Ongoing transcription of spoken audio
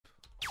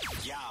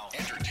Yo.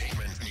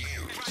 Entertainment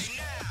news. Right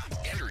now.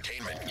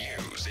 Entertainment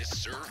news is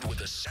served with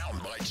a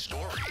Soundbite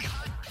Story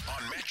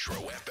on Metro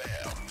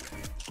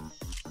FM.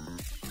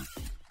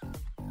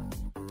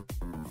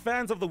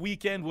 Fans of The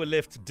Weeknd were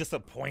left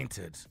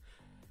disappointed.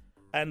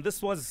 And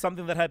this was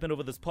something that happened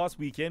over this past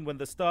weekend when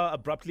the star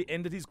abruptly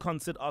ended his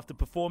concert after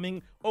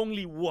performing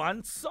only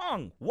one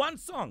song,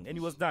 and he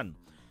was done.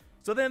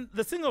 So then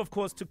the singer, of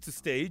course, took to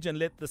stage and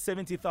let the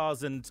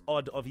 70,000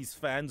 odd of his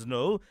fans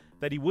know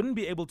that he wouldn't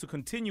be able to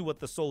continue with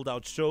the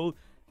sold-out show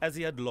as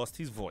he had lost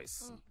his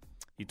voice.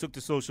 He took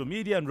to social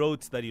media and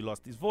wrote that he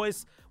lost his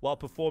voice while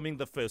performing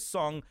the first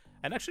song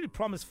and actually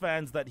promised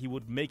fans that he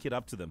would make it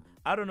up to them.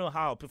 I don't know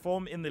how.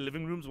 Perform in the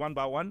living rooms one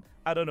by one?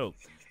 I don't know.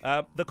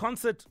 The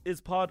concert is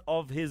part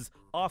of his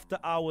After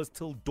Hours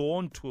Till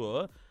Dawn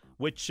tour,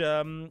 which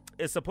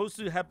is supposed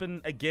to happen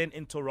again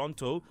in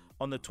Toronto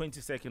on the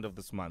 22nd of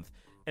this month.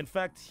 In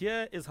fact,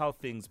 here is how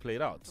things played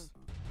out.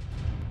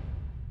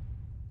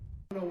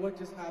 I don't know what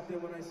just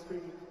happened when I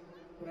screamed,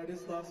 but I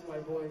just lost my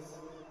voice.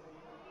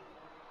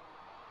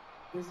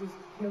 This is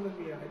killing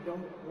me. I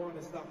don't want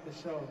to stop the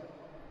show.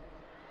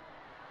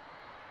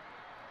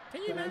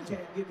 Can you imagine? I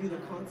can't give you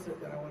the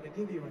concert that I want to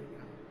give you right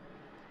now.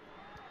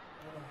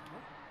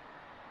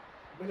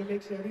 I'm going to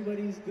make sure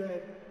everybody's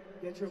good,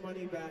 get your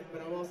money back,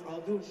 but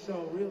I'll do a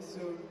show real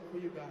soon for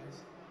you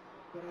guys.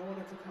 But I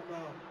wanted to come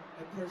out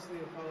and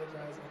personally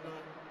apologize and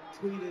not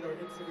tweet it or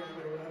Instagram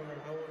it or whatever.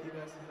 I want you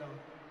guys to know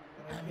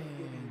that I can't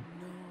give you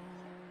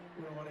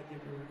what I want to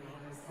give you right now.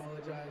 I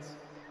apologize.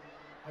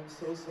 I'm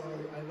so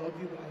sorry. I love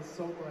you guys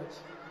so much.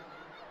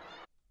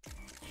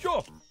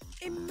 Sure.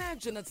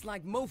 Imagine it's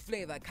like Mo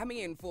Flavor coming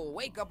in for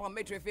Wake Up on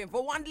Metro FM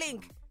for one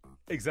link.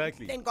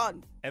 Exactly. Then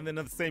gone. And then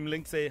on the same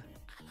link say,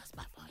 I lost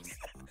my voice.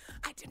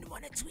 I didn't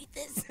want to tweet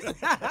this.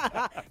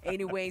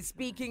 Anyway,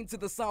 speaking to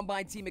the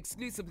Soundbite team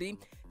exclusively,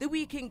 The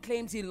Weeknd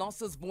claims he lost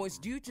his voice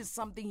due to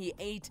something he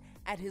ate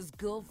at his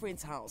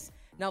girlfriend's house.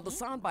 Now, the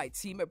Soundbite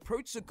team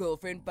approached the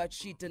girlfriend, but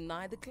she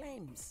denied the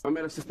claims.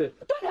 My sister,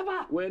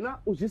 when I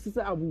was just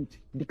about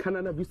the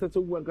Canada visa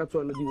to work at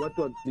one of the what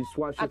the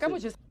swash.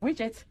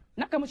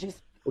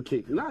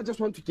 Okay, now I just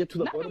want to get to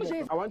the bottom.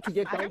 I want to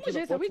get down to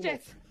the bottom.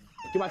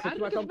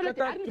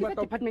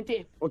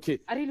 Okay.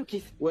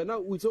 Well, now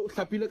we saw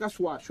Kapila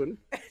Kaswashon.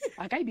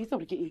 I can't be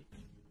sorry. Is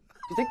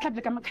a club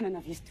like a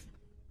Canada Vista?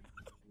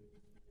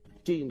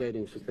 Give my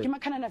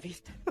Canada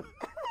Vista. But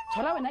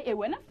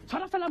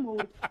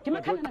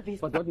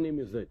what name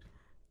is that?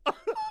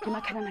 Give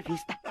my Canada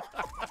Vista.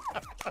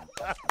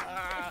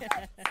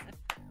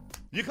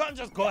 you can't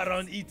just go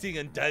around eating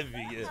and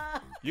diving.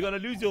 You're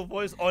going to lose your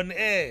voice on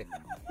air.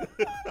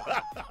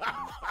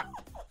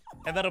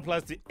 And that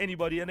applies to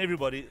anybody and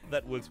everybody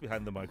that works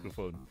behind the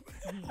microphone.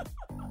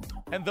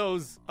 And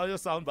those are your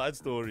Soundbite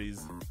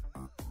Stories.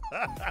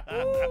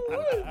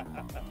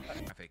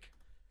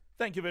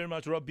 Thank you very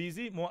much, Rob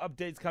Beasy. More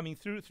updates coming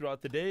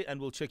throughout the day,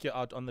 and we'll check you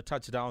out on the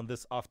touchdown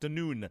this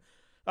afternoon.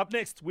 Up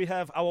next, we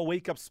have our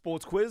Wake Up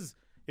Sports Quiz.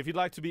 If you'd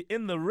like to be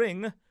in the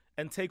ring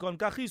and take on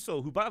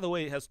Kagiso, who, by the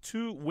way, has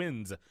 2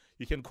 wins,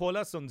 you can call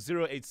us on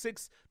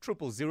 086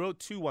 000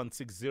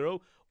 2160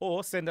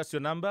 or send us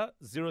your number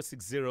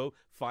 060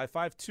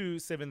 552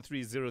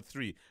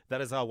 7303.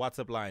 That is our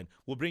WhatsApp line.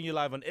 We'll bring you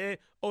live on air.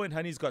 Owen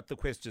Honey's got the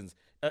questions.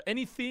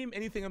 Any theme,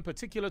 anything in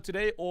particular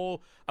today,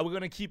 or are we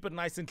going to keep it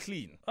nice and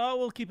clean? Oh,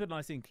 we'll keep it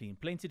nice and clean.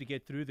 Plenty to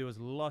get through. There was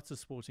lots of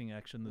sporting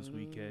action this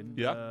weekend.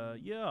 Yeah?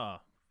 Yeah,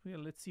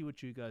 let's see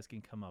what you guys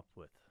can come up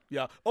with.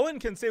 Yeah. Owen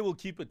can say we'll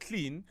keep it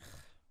clean.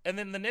 And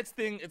then the next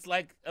thing, it's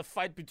like a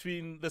fight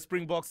between the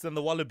Springboks and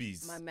the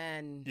Wallabies. My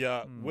man.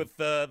 Yeah, with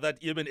that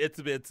Ibn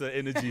Etzebet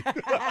energy.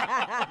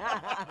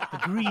 The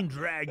Green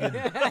Dragon.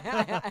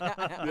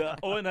 Yeah,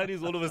 Owen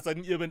Honey's all of a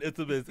sudden Ibn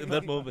Etzebet in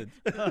that moment.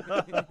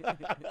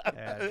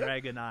 Yeah,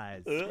 dragon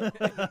eyes.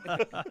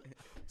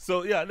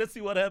 So, yeah, let's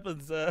see what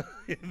happens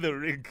in the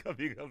ring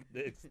coming up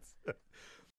next.